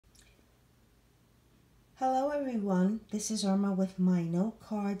Hello everyone, this is Irma with my note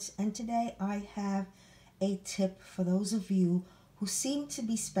cards, and today I have a tip for those of you who seem to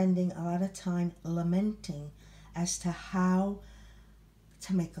be spending a lot of time lamenting as to how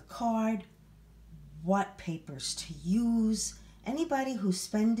to make a card, what papers to use. Anybody who's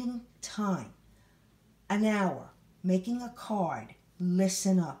spending time, an hour, making a card,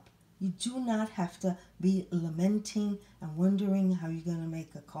 listen up. You do not have to be lamenting and wondering how you're going to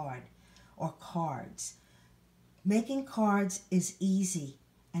make a card or cards. Making cards is easy,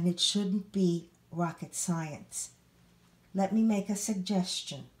 and it shouldn't be rocket science. Let me make a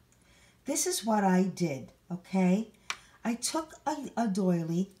suggestion. This is what I did, okay? I took a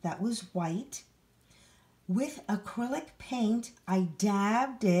doily that was white. With acrylic paint, I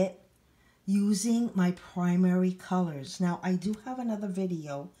dabbed it using my primary colors. Now, I do have another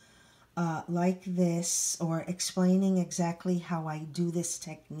video like this, or explaining exactly how I do this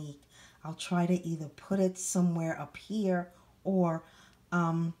technique. I'll try to either put it somewhere up here or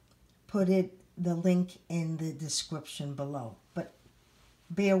put the link in the description below. But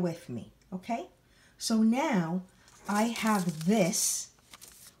bear with me, okay? So now I have this,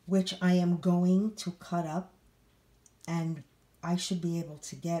 which I am going to cut up, and I should be able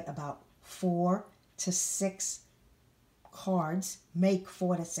to get about 4 to 6 cards, make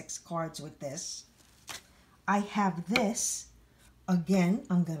 4 to 6 cards with this. I have this. Again,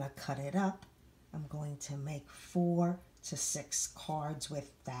 I'm going to cut it up. I'm going to make 4 to 6 cards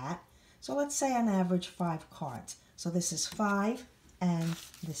with that. So let's say on average 5 cards. So this is 5 and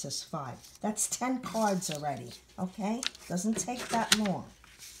this is 5. That's 10 cards already, okay? Doesn't take that long.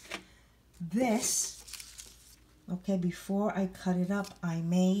 This, okay, before I cut it up, I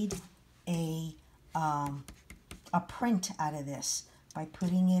made a print out of this by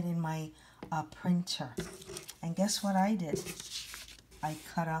putting it in my printer. And guess what I did? I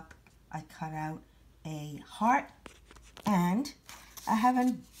cut out a heart, and I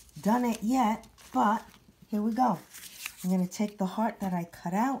haven't done it yet, but here we go. I'm going to take the heart that I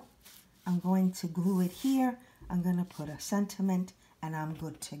cut out, I'm going to glue it here, I'm going to put a sentiment, and I'm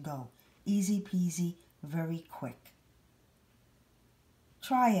good to go. Easy peasy, very quick.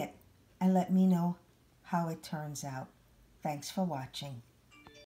 Try it and let me know how it turns out. Thanks for watching.